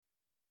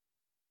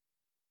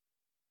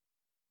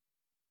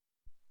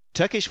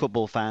Turkish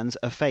football fans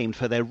are famed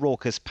for their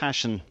raucous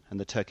passion, and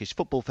the Turkish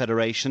Football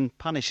Federation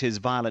punishes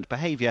violent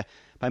behaviour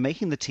by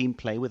making the team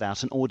play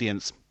without an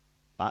audience.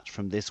 But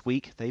from this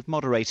week, they've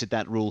moderated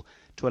that rule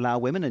to allow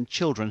women and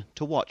children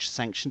to watch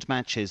sanctioned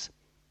matches.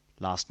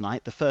 Last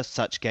night, the first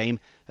such game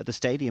at the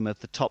stadium of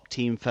the top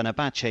team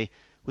Fenerbahce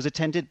was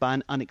attended by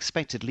an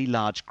unexpectedly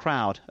large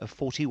crowd of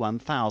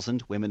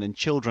 41,000 women and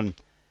children.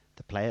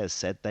 The players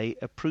said they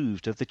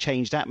approved of the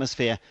changed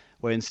atmosphere,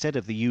 where instead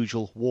of the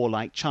usual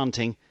warlike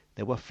chanting,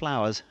 there were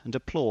flowers and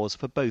applause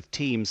for both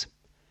teams.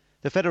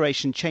 The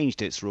federation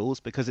changed its rules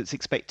because it's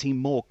expecting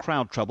more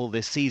crowd trouble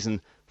this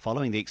season,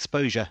 following the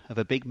exposure of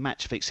a big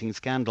match-fixing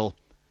scandal.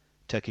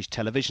 Turkish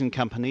television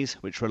companies,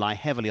 which rely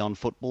heavily on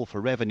football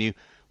for revenue,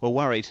 were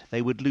worried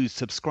they would lose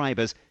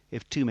subscribers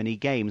if too many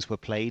games were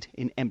played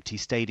in empty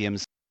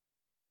stadiums.